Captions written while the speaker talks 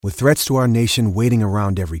With threats to our nation waiting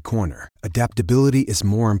around every corner, adaptability is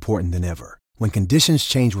more important than ever. When conditions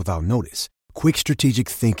change without notice, quick strategic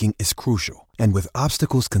thinking is crucial. And with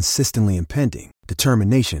obstacles consistently impending,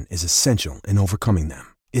 determination is essential in overcoming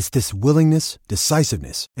them. It's this willingness,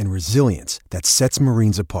 decisiveness, and resilience that sets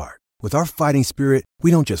Marines apart. With our fighting spirit, we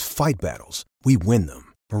don't just fight battles, we win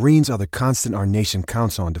them. Marines are the constant our nation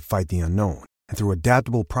counts on to fight the unknown. And through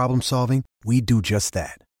adaptable problem solving, we do just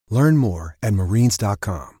that. Learn more at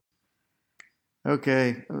marines.com.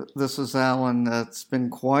 Okay, this is Alan. It's been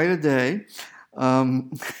quite a day.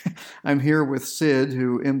 I'm here with Sid,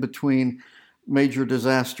 who in between major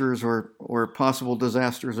disasters or possible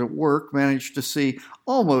disasters at work managed to see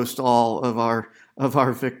almost all of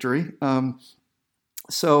our victory.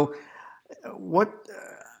 So what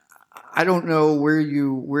I don't know where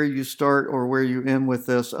you start or where you end with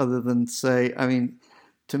this, other than say, I mean,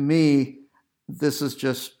 to me, this is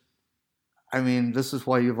just, this is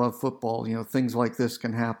why you love football. You know, things like this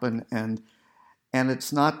can happen, and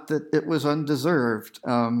it's not that it was undeserved.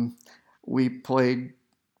 We played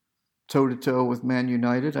toe-to-toe with Man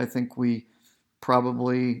United. I think we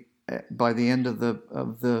probably, by the end of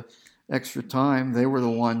the extra time, they were the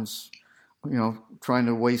ones, trying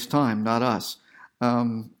to waste time, not us.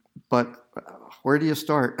 But where do you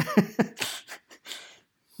start?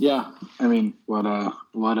 Yeah, what a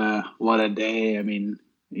day.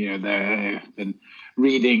 They've been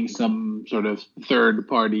reading some sort of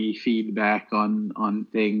third-party feedback on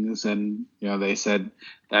things, and they said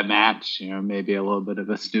that match, maybe a little bit of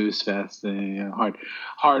a snooze fest.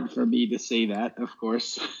 Hard for me to say that, of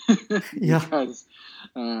course, yeah, because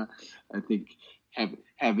I think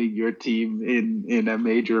having your team in a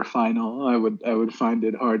major final, I would find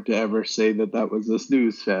it hard to ever say that was a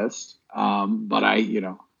snooze fest. But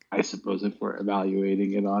I suppose if we're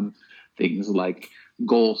evaluating it on things like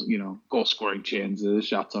goal scoring chances,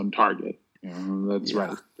 shots on target, that's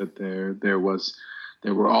right. That there were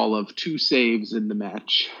all of 2 saves in the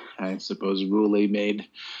match. I suppose Rulli made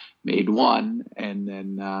one, and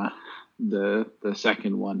then the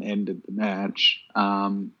second one ended the match.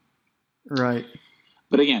 Right.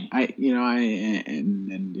 But again,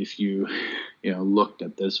 and if you looked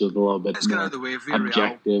at this with a little bit more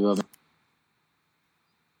objective of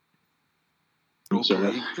sort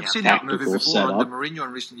of We've seen that movie before setup. under Mourinho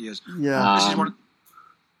in recent years. Yeah. This is one.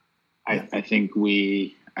 I think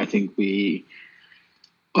we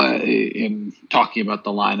in talking about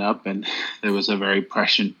the lineup, and there was a very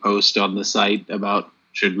prescient post on the site about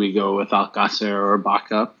should we go with Alcácer or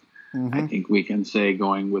Baca. Mm-hmm. I think we can say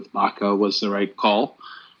going with Baca was the right call.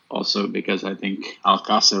 Also because I think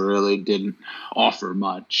Alcácer really didn't offer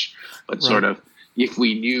much, but right. Sort of if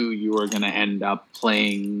we knew you were going to end up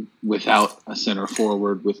playing without a center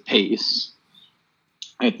forward with pace,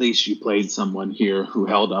 at least you played someone here who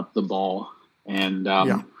held up the ball and,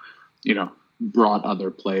 brought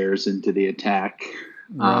other players into the attack.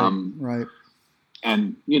 Right.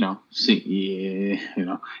 And, given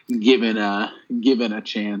a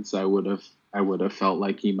chance, I would have felt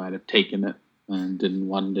like he might have taken it, and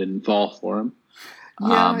didn't fall for him.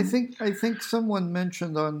 Yeah, I think someone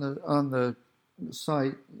mentioned on the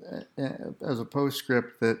site as a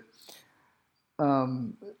postscript that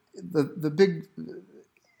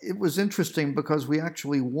it was interesting because we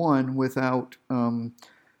actually won without 2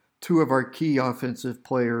 of our key offensive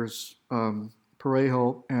players,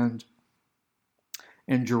 Parejo and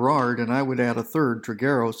Gerard, and I would add a third,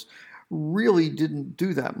 Trigueros, really didn't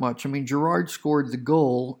do that much. I mean, Gerard scored the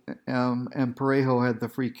goal, and Parejo had the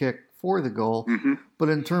free kick for the goal. Mm-hmm. But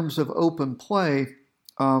in terms of open play,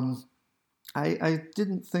 I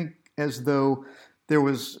didn't think as though there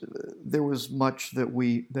was much that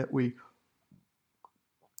we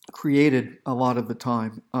created a lot of the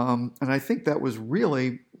time, and I think that was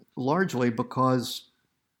really largely because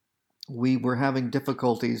we were having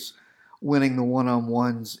difficulties winning the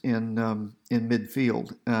one-on-ones in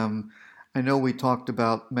midfield. I know we talked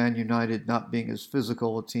about Man United not being as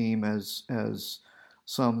physical a team as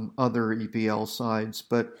some other EPL sides,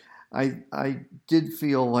 but I did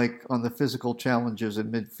feel like on the physical challenges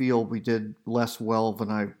in midfield we did less well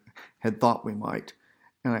than I had thought we might.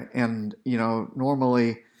 And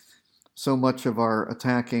normally so much of our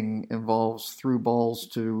attacking involves through balls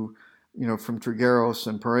to, from Trigueros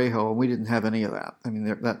and Parejo, and we didn't have any of that. I mean,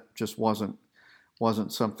 that just wasn't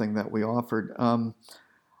something that we offered.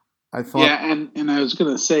 I thought, yeah, and I was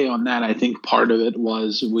going to say on that, I think part of it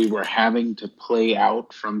was we were having to play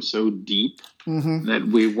out from so deep mm-hmm. that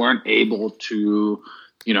we weren't able to,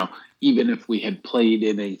 even if we had played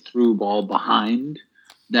in a through ball behind,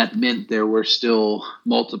 that meant there were still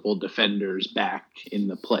multiple defenders back in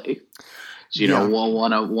the play. So,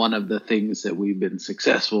 one of the things that we've been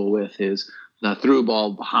successful with is the through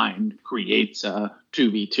ball behind creates a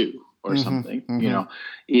 2v2 or something.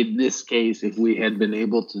 In this case, if we had been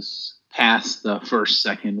able to pass the first,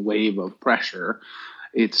 second wave of pressure,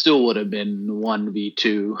 it still would have been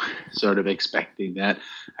 1v2, sort of expecting that.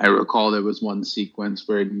 I recall there was one sequence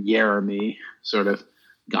where Jeremy sort of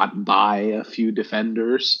got by a few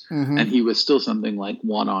defenders, and he was still something like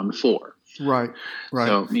 1-on-4. Right.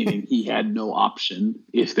 So, meaning he had no option.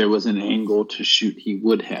 If there was an angle to shoot, he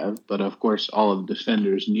would have. But, of course, all of the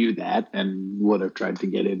defenders knew that and would have tried to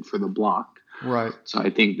get in for the block. Right. So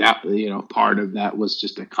I think that, part of that was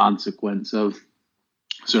just a consequence of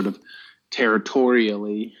sort of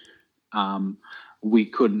territorially, we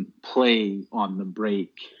couldn't play on the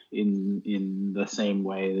break in the same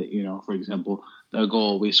way that, for example, the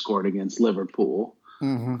goal we scored against Liverpool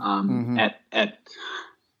at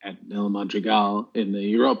El Madrigal in the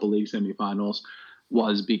Europa League semifinals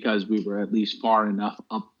was because we were at least far enough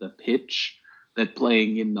up the pitch that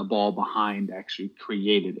playing in the ball behind actually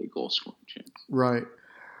created a goal scoring chance. Right.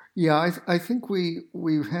 Yeah, I think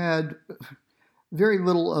we've had very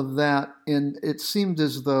little of that, and it seemed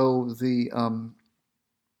as though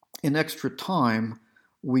in extra time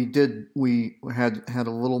we had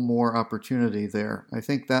a little more opportunity there. I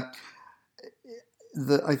think that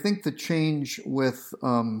the change with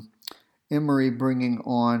Emery bringing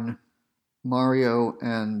on Mario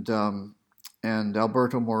and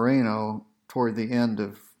Alberto Moreno toward the end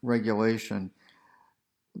of regulation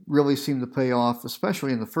really seemed to pay off,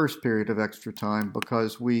 especially in the first period of extra time,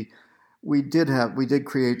 because we did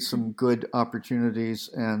create some good opportunities,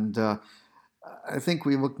 and I think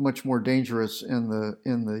we looked much more dangerous in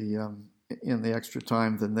the extra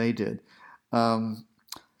time than they did.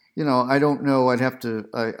 I don't know. I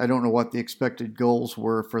don't know what the expected goals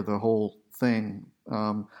were for the whole thing.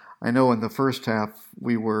 I know in the first half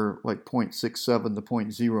we were like 0.67 to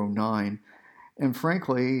 0.09, and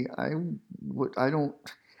frankly,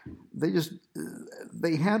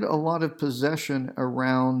 they had a lot of possession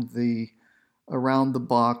around the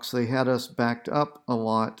box. They had us backed up a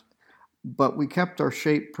lot, but we kept our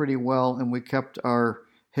shape pretty well and we kept our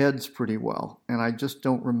heads pretty well. And I just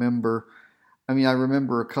don't remember. I mean, I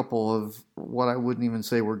remember a couple of what I wouldn't even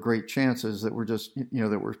say were great chances that were just,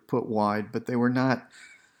 that were put wide, but they were not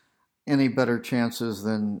any better chances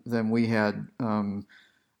than we had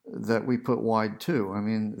that we put wide too. I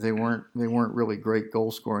mean, they weren't really great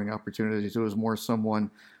goal scoring opportunities. It was more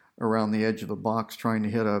someone around the edge of the box trying to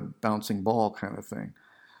hit a bouncing ball kind of thing.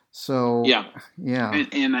 So yeah.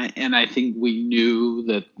 And I think we knew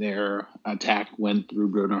that their attack went through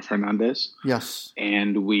Bruno Fernandes. Yes.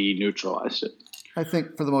 And we neutralized it. I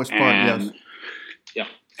think for the most part, yes. Yeah.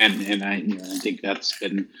 And I think that's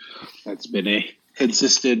been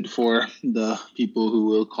consistent for the people who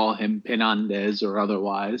will call him Penandes or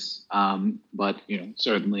otherwise. But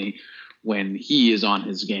certainly when he is on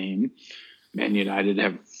his game, Man United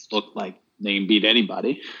have looked like they can beat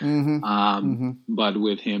anybody. But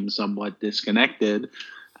with him somewhat disconnected,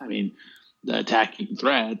 I mean, the attacking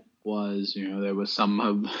threat was, there was some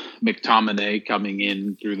of McTominay coming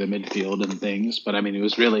in through the midfield and things, but I mean, it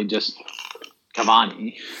was really just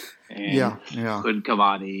Cavani. And could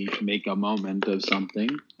Cavani make a moment of something?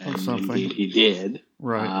 And indeed he did.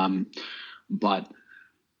 Right. But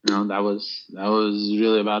that was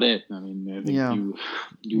really about it. I mean, I think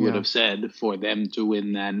you would have said for them to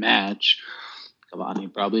win that match,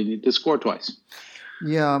 Cavani probably needed to score twice.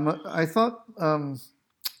 Yeah, I thought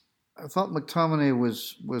McTominay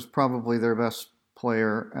was probably their best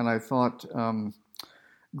player, and I thought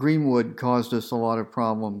Greenwood caused us a lot of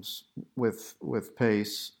problems with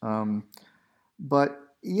pace. But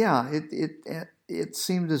yeah, it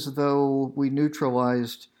seemed as though we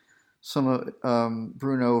neutralized some of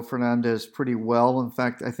Bruno Fernandes pretty well. In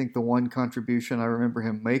fact, I think the one contribution I remember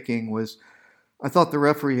him making was, I thought the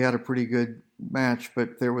referee had a pretty good match,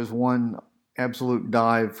 but there was one absolute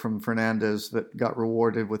dive from Fernandes that got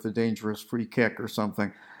rewarded with a dangerous free kick or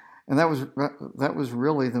something. And that was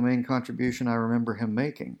really the main contribution I remember him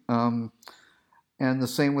making. And the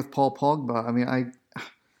same with Paul Pogba.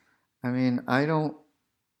 I mean, I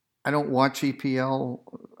don't watch EPL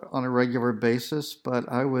on a regular basis, but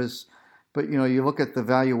you look at the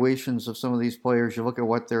valuations of some of these players, you look at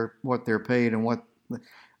what they're paid and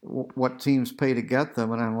what teams pay to get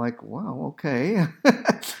them, and I'm like, wow, okay.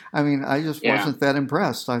 I mean, I just wasn't that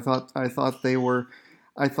impressed. I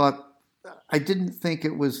didn't think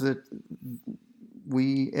it was that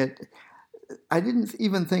I didn't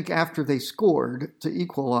even think after they scored to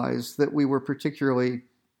equalize that we were particularly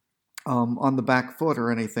on the back foot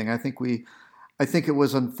or anything. I think I think it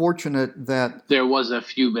was unfortunate that there was a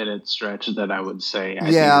few minute stretch that I would say. I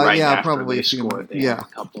yeah, think right yeah, after probably they a few. scored, they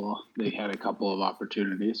had a couple of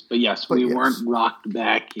opportunities. But yes, But we yes. weren't rocked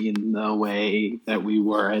back in the way that we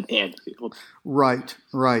were at Anfield. Right.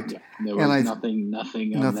 Yeah, there was And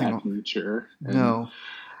nothing of that nature. No.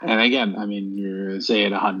 And again, I mean, you're going to say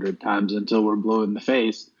it 100 times until we're blue in the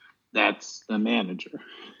face. That's the manager.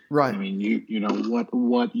 Right. I mean, you know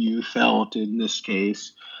what you felt in this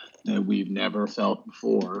case that we've never felt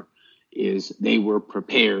before is they were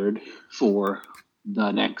prepared for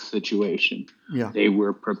the next situation. Yeah. They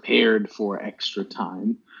were prepared for extra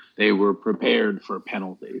time. They were prepared for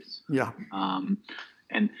penalties. Yeah.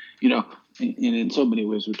 And, you know, and in so many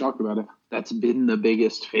ways we talked about it, that's been the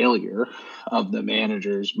biggest failure of the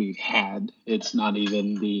managers we've had. It's not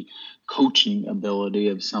even the coaching ability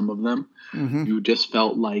of some of them. Mm-hmm. You just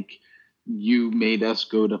felt like you made us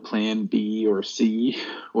go to plan B or C,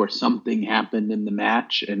 or something happened in the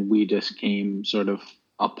match and we just came sort of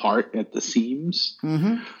apart at the seams.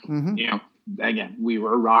 Mm-hmm. Mm-hmm. You know, again, we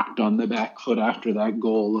were rocked on the back foot after that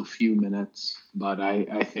goal a few minutes. But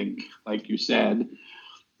I think, like you said,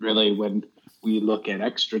 really when we look at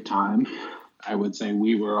extra time, I would say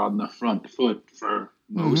we were on the front foot for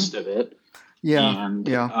most of it. Yeah. And,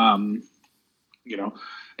 yeah. You know,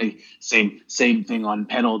 same thing on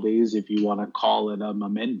penalties, if you want to call it a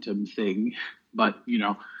momentum thing. But, you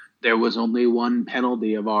know, there was only one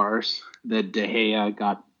penalty of ours that De Gea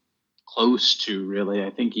got close to, really. I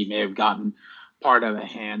think he may have gotten part of a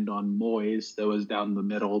hand on Moyes that was down the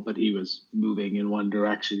middle, but he was moving in one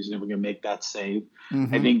direction. He's never going to make that save.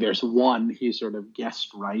 Mm-hmm. I think there's one he sort of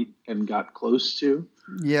guessed right and got close to.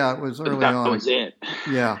 Yeah, it was early that on. That was it.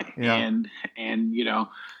 Yeah. And you know,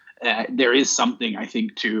 there is something, I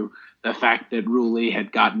think, to the fact that Rulli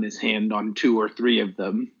had gotten his hand on 2 or 3 of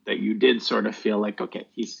them that you did sort of feel like, okay,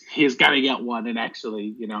 he's got to get one and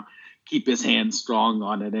actually, you know, keep his hand strong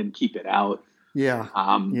on it and keep it out. Yeah.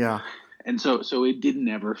 Yeah. And so it didn't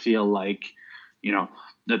ever feel like, you know,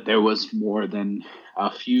 that there was more than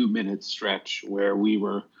a few minutes stretch where we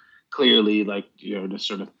were clearly, like, you know, just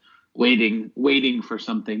sort of waiting for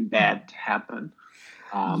something bad to happen.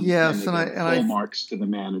 Yes, and I full marks to the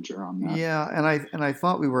manager on that. Yeah, and I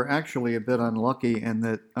thought we were actually a bit unlucky in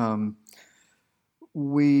that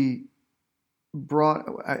we brought.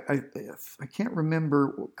 I can't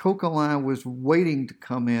remember. Coquelin was waiting to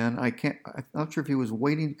come in. I'm not sure if he was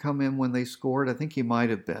waiting to come in when they scored. I think he might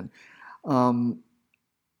have been.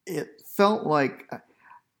 It felt like.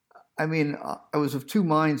 I mean, I was of two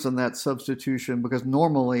minds on that substitution because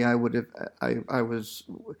normally I would have. I was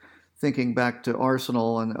thinking back to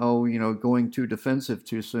Arsenal and, going too defensive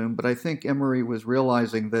too soon. But I think Emery was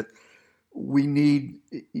realizing that we need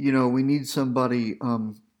somebody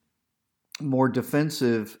more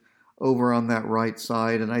defensive over on that right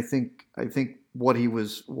side. And I think what he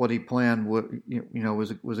planned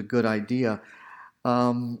was a good idea.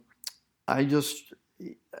 I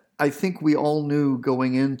think we all knew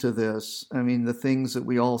going into this. I mean, the things that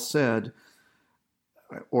we all said,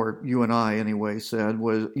 or you and I anyway said,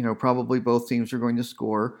 was, probably both teams are going to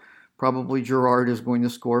score. Probably Gerrard is going to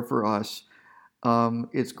score for us.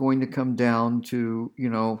 It's going to come down to,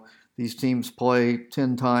 these teams play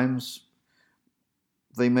 10 times.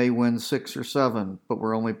 They may win 6 or 7, but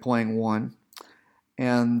we're only playing 1.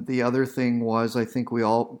 And the other thing was, I think we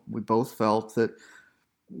both felt that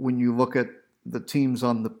when you look at the teams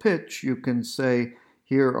on the pitch, you can say,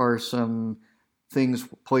 here are some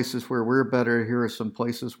places where we're better, here are some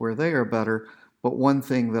places where they are better. But one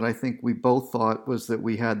thing that I think we both thought was that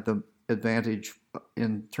we had the advantage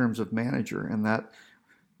in terms of manager, and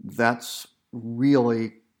that's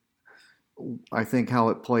really, I think, how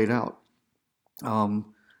it played out.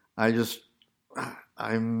 I'm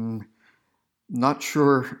not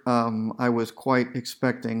sure I was quite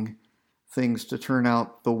expecting things to turn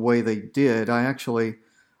out the way they did. I actually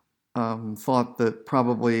thought that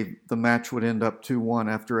probably the match would end up 2-1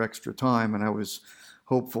 after extra time, and I was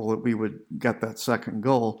hopeful that we would get that second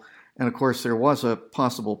goal. And of course, there was a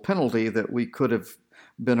possible penalty that we could have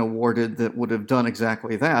been awarded that would have done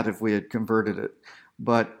exactly that if we had converted it.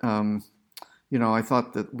 But I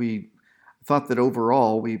thought that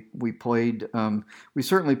overall we played. We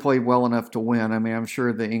certainly played well enough to win. I mean, I'm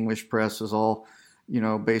sure the English press is all,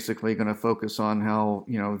 basically going to focus on how,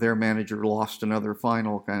 their manager lost another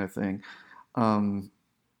final kind of thing.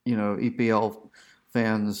 EPL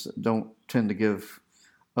fans don't tend to give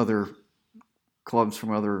other clubs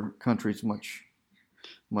from other countries much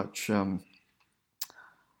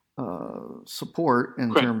support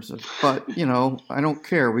in terms of, but, I don't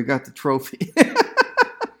care. We got the trophy.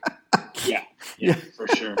 Yeah. Yeah, for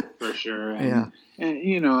sure. And, Yeah.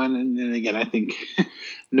 and again, I think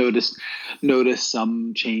notice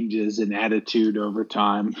some changes in attitude over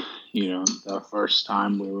time. The first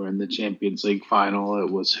time we were in the Champions League final,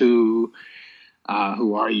 it was who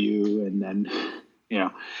are you? And then,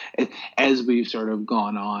 as we've sort of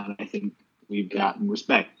gone on, I think we've gotten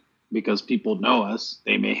respect because people know us.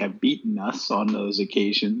 They may have beaten us on those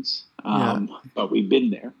occasions, but we've been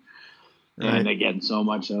there. Right. And again, so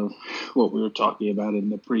much of what we were talking about in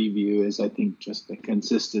the preview is, I think, just the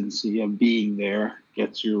consistency of being there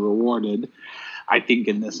gets you rewarded. I think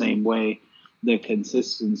in the same way, the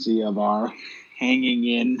consistency of our hanging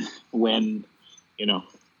in when,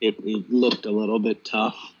 it looked a little bit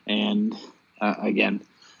tough and, again,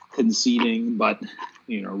 conceding, but,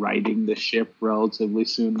 righting the ship relatively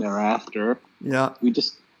soon thereafter. Yeah. We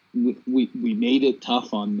made it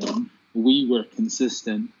tough on them. We were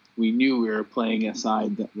consistent. We knew we were playing a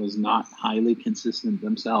side that was not highly consistent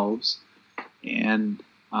themselves. And,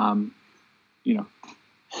 and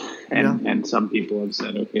some people have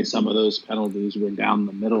said, okay, some of those penalties were down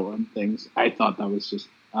the middle and things. I thought that was just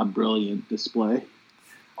a brilliant display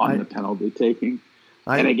on the penalty taking.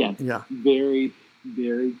 And again, very,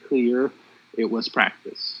 very clear it was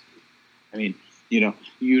practice. I mean,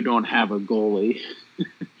 you don't have a goalie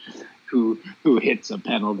who hits a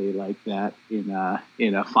penalty like that in a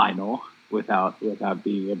final without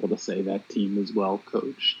being able to say that team is well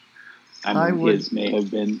coached. His may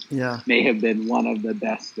have been one of the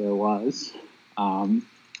best there was, and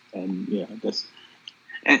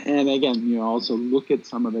again, also look at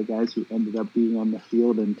some of the guys who ended up being on the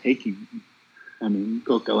field and taking. I mean,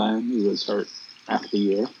 Coquelin, who was hurt half the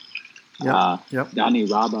year.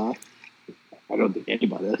 Dani Rabah. I don't think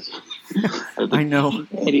anybody else. I know.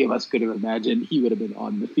 Any of us could have imagined he would have been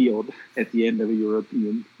on the field at the end of a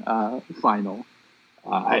European final.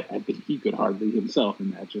 I think he could hardly himself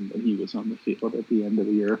imagine that he was on the field at the end of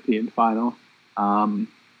a European final. And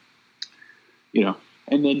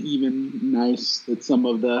then even nice that some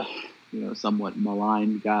of the, somewhat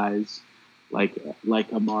maligned guys like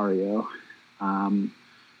a Mario,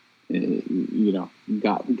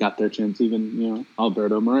 got their chance. Even,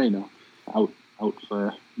 Alberto Moreno out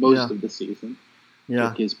for most of the season.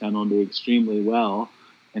 Took his penalty extremely well,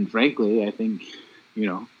 and frankly, I think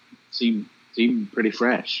seemed pretty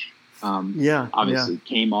fresh. Obviously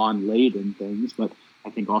came on late and things, but I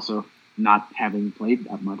think also not having played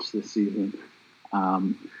that much this season,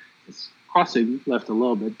 his crossing left a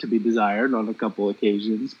little bit to be desired on a couple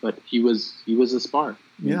occasions, but he was a spark.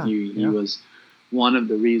 He was one of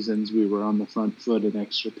the reasons we were on the front foot in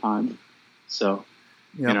extra time. So.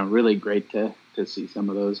 Really great to see some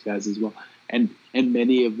of those guys as well. And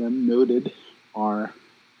many of them noted are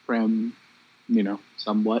from,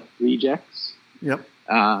 somewhat rejects. Yep.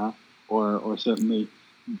 Or certainly,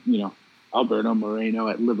 Alberto Moreno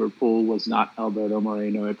at Liverpool was not Alberto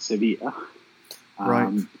Moreno at Sevilla.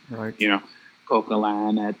 Right.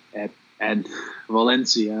 Coquelin at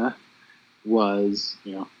Valencia was,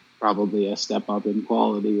 probably a step up in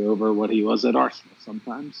quality over what he was at Arsenal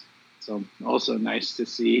sometimes. So also nice to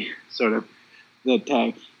see sort of the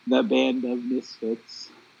band of misfits,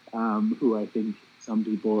 who I think some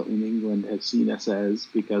people in England have seen us as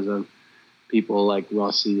because of people like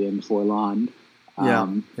Rossi and Forlan.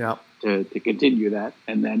 To continue that.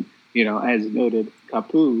 And then, as noted,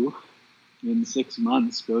 Capu in 6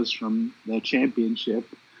 months goes from the Championship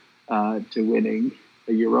to winning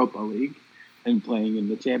the Europa League and playing in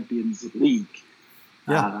the Champions League.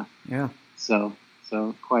 So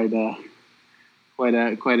quite a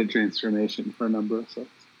transformation for a number of folks.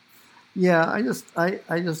 Yeah, I just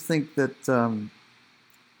think that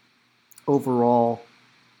overall,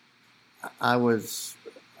 I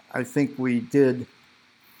think we did.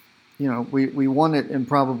 We won it in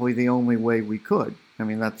probably the only way we could. I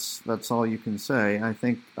mean, that's all you can say. I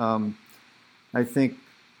think I'm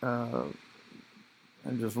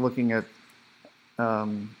just looking at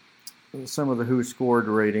some of the Who Scored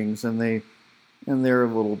ratings, and they're a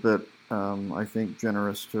little bit, I think,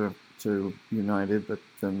 generous to United, but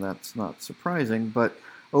then that's not surprising. But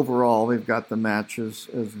overall, they've got the matches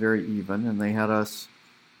as very even, and they had us.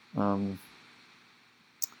 I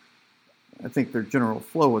think their general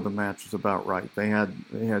flow of the match is about right. They had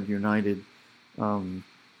United kind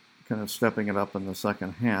of stepping it up in the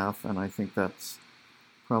second half, and I think that's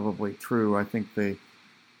probably true. I think they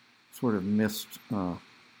sort of missed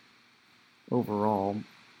overall.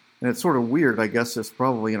 And it's sort of weird, I guess it's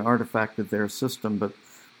probably an artifact of their system, but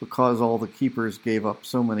because all the keepers gave up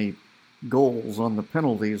so many goals on the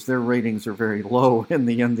penalties, their ratings are very low in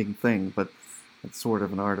the ending thing, but it's sort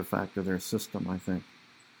of an artifact of their system, I think.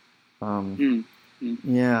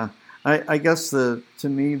 Yeah, I guess to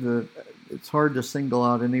me it's hard to single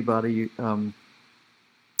out anybody,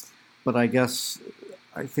 but I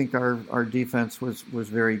think our defense was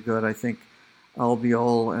very good. I think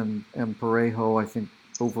Albiol and Parejo, I think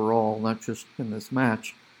overall, not just in this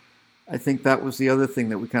match. I think that was the other thing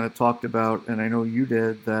that we kind of talked about, and I know you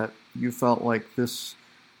did, that you felt like this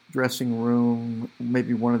dressing room,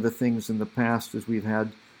 maybe one of the things in the past is we've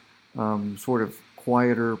had sort of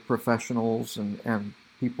quieter professionals and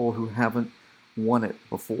people who haven't won it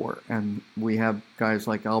before. And we have guys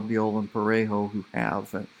like Albiol and Parejo who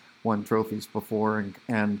have won trophies before,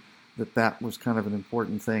 and that was kind of an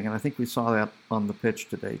important thing. And I think we saw that on the pitch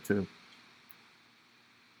today too.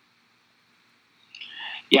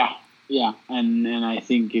 Yeah, and I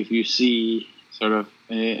think if you see sort of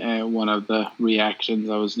one of the reactions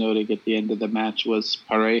I was noting at the end of the match was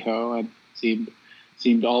Parejo, and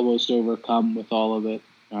seemed almost overcome with all of it.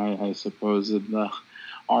 I suppose in the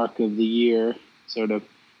arc of the year, sort of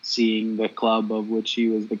seeing the club of which he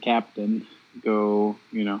was the captain go,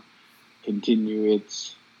 continue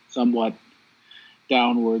its somewhat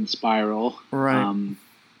downward spiral. Right.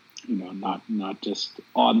 Not just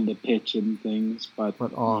on the pitch and things, but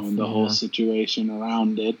off, the whole situation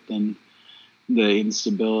around it and the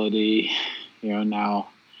instability. Now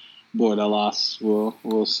Bordalas,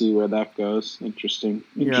 we'll see where that goes. Interesting.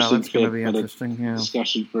 Yeah, that's going to be interesting. Yeah.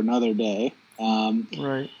 Discussion for another day.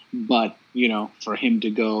 Right. But for him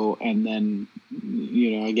to go and then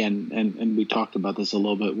again, and we talked about this a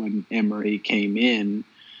little bit when Emery came in,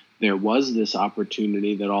 there was this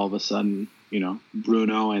opportunity that all of a sudden,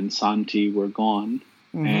 Bruno and Santi were gone.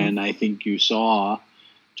 Mm-hmm. And I think you saw,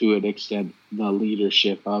 to an extent, the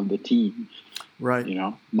leadership of the team. Right.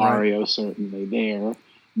 Mario certainly there.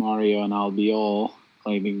 Mario and Albiol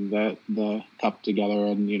claiming the cup together.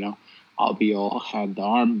 And, Albiol had the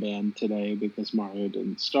armband today because Mario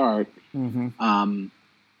didn't start. Mm-hmm.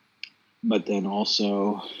 But then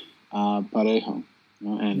also Parejo.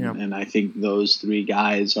 And I think those three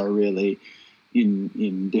guys are really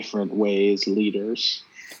in different ways leaders.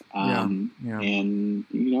 And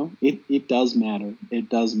it does matter. It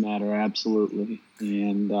does matter, absolutely.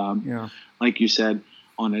 And like you said,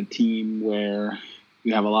 on a team where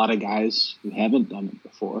you have a lot of guys who haven't done it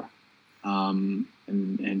before, and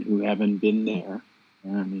who haven't been there.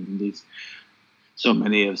 I mean, so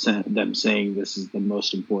many of them saying this is the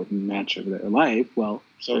most important match of their life. Well,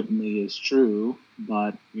 certainly is true,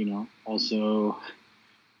 but also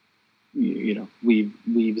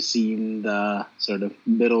we've seen the sort of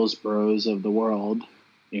Middlesbroughs of the world,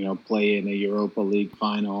 play in a Europa League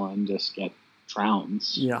final and just get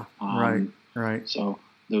trounced. Yeah, right. So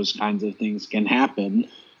those kinds of things can happen,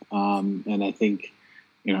 and I think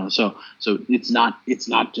so it's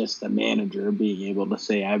not just the manager being able to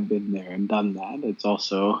say I've been there and done that. It's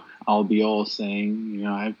also Albiol saying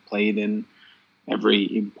I've played in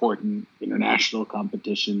every important international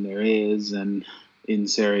competition there is, and in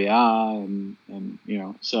Serie A, and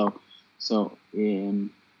so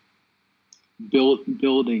in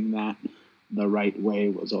building that the right way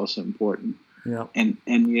was also important. Yeah. And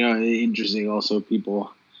interesting also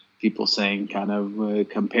people saying kind of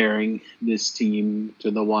comparing this team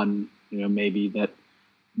to the one maybe that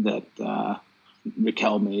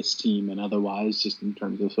Riquelme's team and otherwise, just in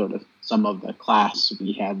terms of sort of some of the class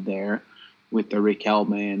we had there with the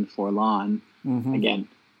Riquelme and Forlan. Mm-hmm. Again,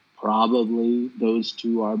 probably those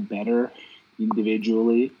two are better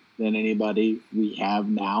individually than anybody we have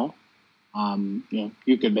now.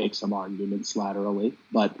 You could make some arguments laterally,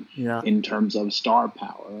 but in terms of star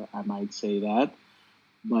power, I might say that.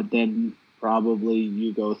 But then probably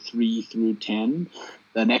you go 3 through 10,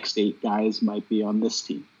 the next 8 guys might be on this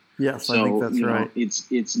team. Yes, so, I think that's right.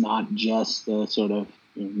 It's not just the sort of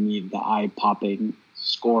need the eye-popping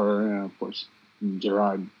scorer. And of course,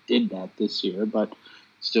 Gerard did that this year, but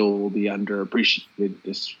still will be underappreciated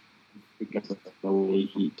just because of the way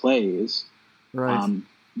he plays. Right.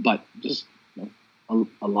 But just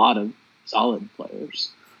a lot of solid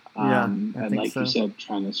players. And like you said,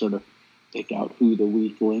 trying to sort of pick out who the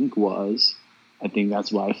weak link was. I think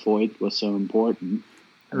that's why Foyt was so important.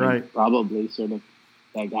 I mean, probably sort of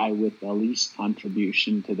that guy with the least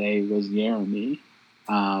contribution today was Jeremy.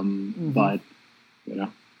 But,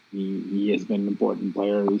 he has been an important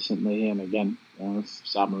player recently. And again, if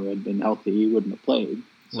Samar had been healthy, he wouldn't have played.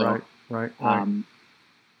 So, Right.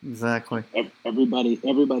 Exactly. Everybody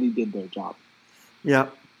did their job.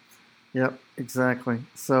 Yep, exactly.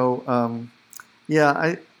 So,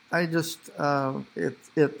 I just,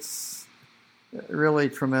 it's really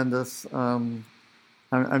tremendous. I'm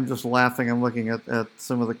just laughing. I'm looking at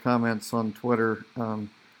some of the comments on Twitter.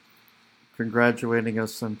 congratulating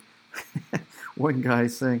us, and one guy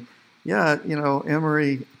saying, "Yeah,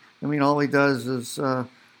 Emery. I mean, all he does is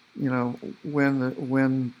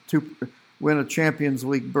win a Champions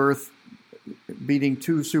League berth, beating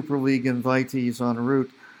 2 Super League invitees en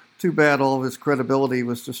route. Too bad all of his credibility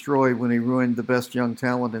was destroyed when he ruined the best young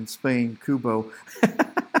talent in Spain, Kubo."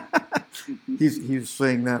 He's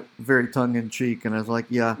saying that very tongue-in-cheek, and I was like,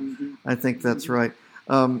 yeah, I think that's right.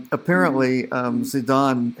 Apparently,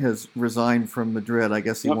 Zidane has resigned from Madrid. I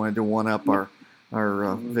guess he wanted to one-up our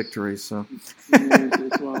victory. So,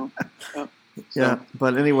 as well. Yeah,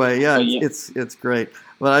 but anyway, it's great.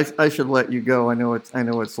 But I should let you go. I know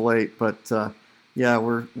it's late, but yeah,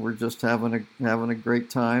 we're just having a great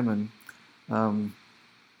time, and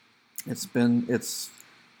it's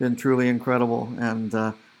been truly incredible.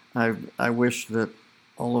 And I wish that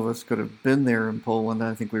all of us could have been there in Poland.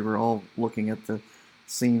 I think we were all looking at the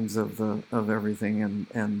scenes of everything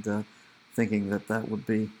and thinking that would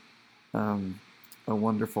be a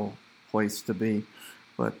wonderful place to be.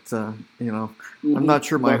 But I'm not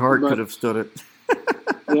sure my heart could have stood it.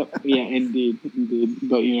 Yeah, indeed.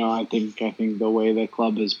 But I think the way the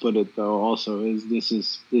club has put it though also is this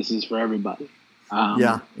is for everybody.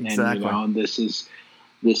 Yeah, exactly. And this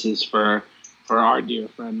is for our dear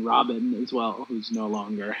friend Robin as well, who's no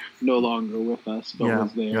longer with us, but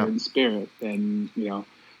was there in spirit. And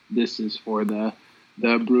this is for the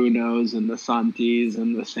Brunos and the Santis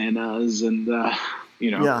and the Senas and the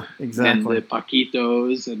exactly. and the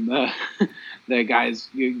Paquitos and the guys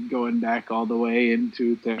going back all the way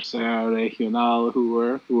into Tercera Regional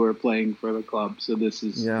who were playing for the club. So this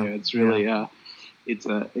is it's really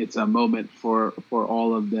it's a moment for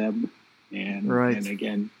all of them. And and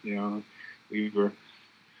again, we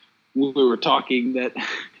were talking that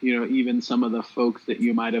even some of the folks that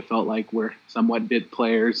you might have felt like were somewhat bit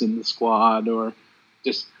players in the squad, or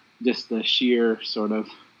just the sheer sort of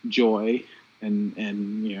joy and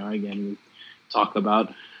again we talk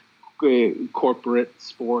about corporate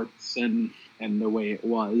sports and the way it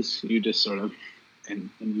was. You just sort of and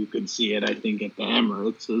you could see it, I think, at the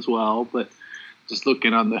Emirates as well. But just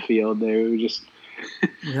looking on the field, they were just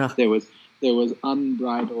there was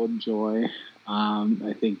unbridled joy.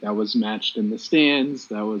 I think that was matched in the stands.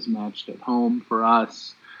 That was matched at home for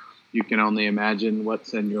us. You can only imagine what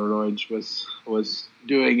Senor Roig was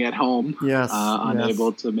doing at home,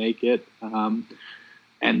 unable to make it. And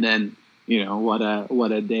then what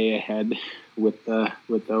a day ahead with the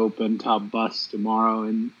open top bus tomorrow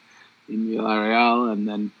in Villarreal, and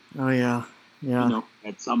then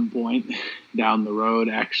at some point down the road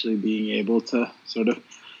actually being able to sort of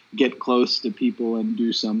get close to people and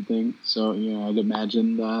do something. So, I'd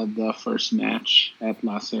imagine the first match at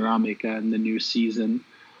La Ceramica in the new season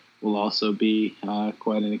will also be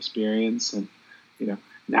quite an experience. And,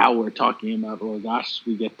 now we're talking about, oh gosh,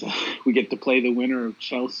 we get to play the winner of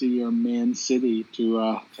Chelsea or Man City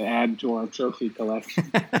to add to our trophy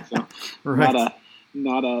collection. So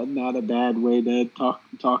not a bad way to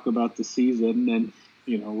talk about the season. And,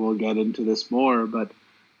 we'll get into this more, but,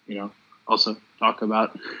 also talk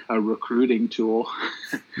about a recruiting tool.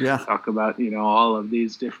 Talk about, all of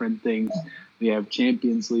these different things. We have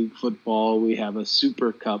Champions League football. We have a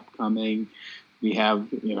Super Cup coming. We have,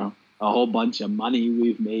 a whole bunch of money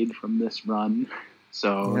we've made from this run.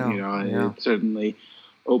 So, it certainly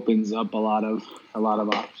opens up a lot of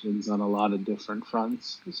options on a lot of different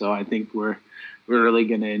fronts. So I think we're really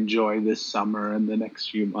going to enjoy this summer and the next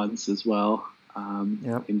few months as well,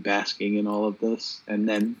 in basking in all of this. And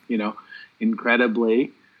then,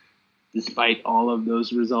 incredibly, despite all of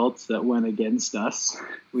those results that went against us,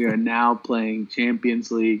 we are now playing Champions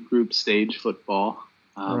League group stage football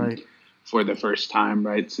for the first time,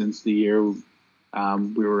 since the year we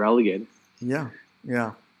were relegated. Yeah.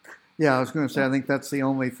 I was going to say, I think that's the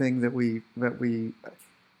only thing that we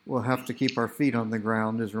will have to keep our feet on the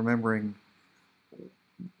ground, is remembering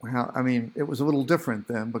how. I mean, it was a little different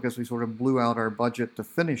then because we sort of blew out our budget to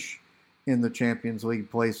finish in the Champions League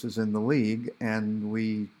places in the league, and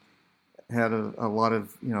we had a lot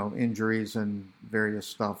of injuries and various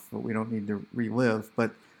stuff that we don't need to relive.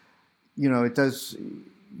 But it does.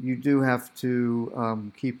 You do have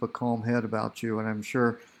to keep a calm head about you, and I'm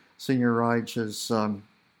sure Senor Roig is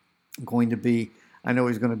going to be. I know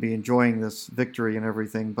he's going to be enjoying this victory and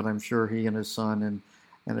everything, but I'm sure he and his son and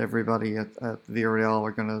everybody at Villarreal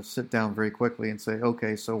are going to sit down very quickly and say,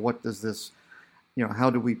 okay, so what does this, how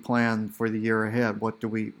do we plan for the year ahead? What do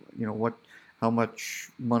we, how much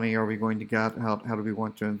money are we going to get? How do we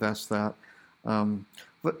want to invest that?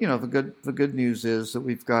 But the good news is that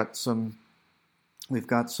we've got some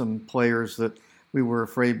players that we were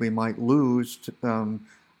afraid we might lose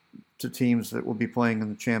to teams that will be playing in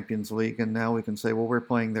the Champions League, and now we can say, well, we're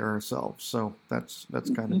playing there ourselves. So that's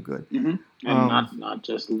kind of good. Mm-hmm. And not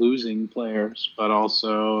just losing players, but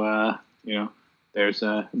also there's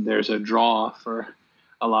a draw for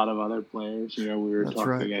a lot of other players. We were That's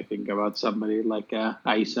talking, right. I think, about somebody like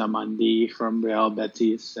Aissa Mandi from Real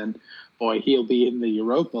Betis, and boy, he'll be in the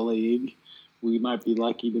Europa League. We might be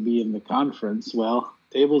lucky to be in the conference. Well,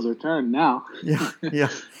 tables are turned now. Yeah.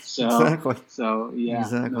 So, exactly. So yeah,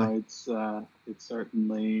 exactly. No, it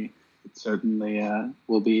certainly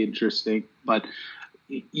will be interesting. But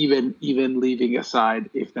even leaving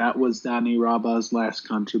aside, if that was Dani Raba's last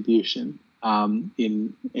contribution as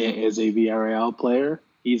a Villarreal player,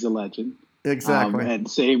 he's a legend. Exactly. And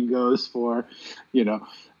same goes for,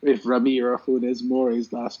 if Ramiro Funes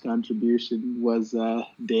Mori's last contribution was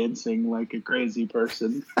dancing like a crazy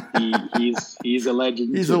person, he's a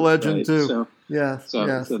legend. He's a legend right? too. So, yes. so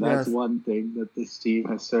yes. that's yes. one thing that this team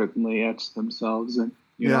has certainly etched themselves in.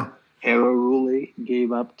 You Yeah. know, Hero Rulli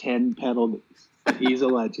gave up 10 penalties, but he's a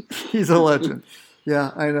legend. He's a legend.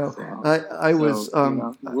 Yeah, I know.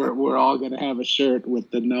 So, we're all going to have a shirt with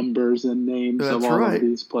the numbers and names of all of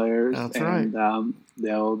these players, That's and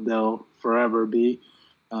they'll forever be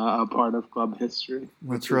a part of club history.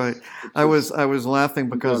 That's right. I was laughing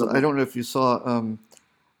because incredible. I don't know if you saw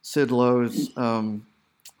Sid Lowe's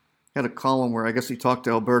had a column where I guess he talked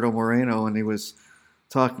to Alberto Moreno, and he was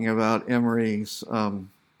talking about Emery's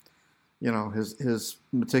his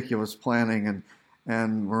meticulous planning,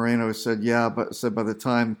 and Moreno said, but by the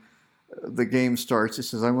time the game starts, he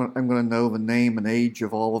says, I'm going to know the name and age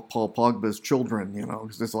of all of Paul Pogba's children,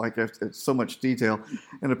 because it's so much detail.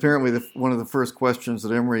 And apparently one of the first questions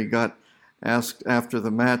that Emery got asked after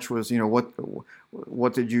the match was,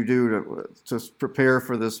 what did you do to prepare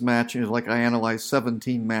for this match? And he was like, I analyzed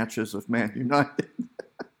 17 matches of Man United.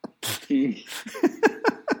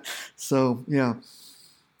 So, yeah.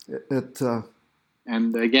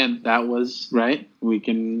 And again, that was right. We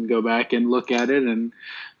can go back and look at it and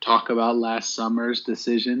talk about last summer's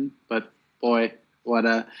decision. But boy, what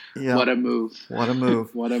a move! What a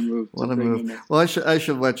move! What a move! What a move! Well, I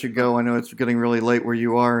should let you go. I know it's getting really late where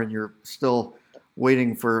you are, and you're still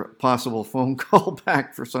waiting for a possible phone call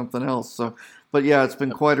back for something else. So, but yeah, it's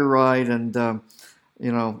been quite a ride, and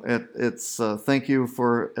it's thank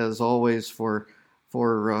you as always for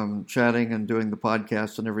chatting and doing the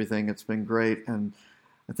podcast and everything. It's been great, and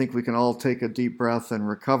I think we can all take a deep breath and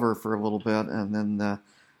recover for a little bit, and then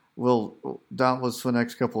we'll doubtless the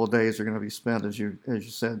next couple of days are going to be spent, as you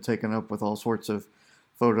said, taken up with all sorts of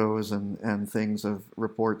photos and things of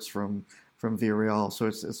reports from Villarreal. So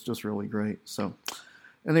it's just really great. So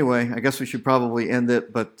anyway, I guess we should probably end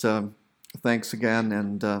it, but thanks again,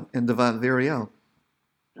 and in Devant Villarreal.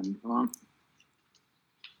 And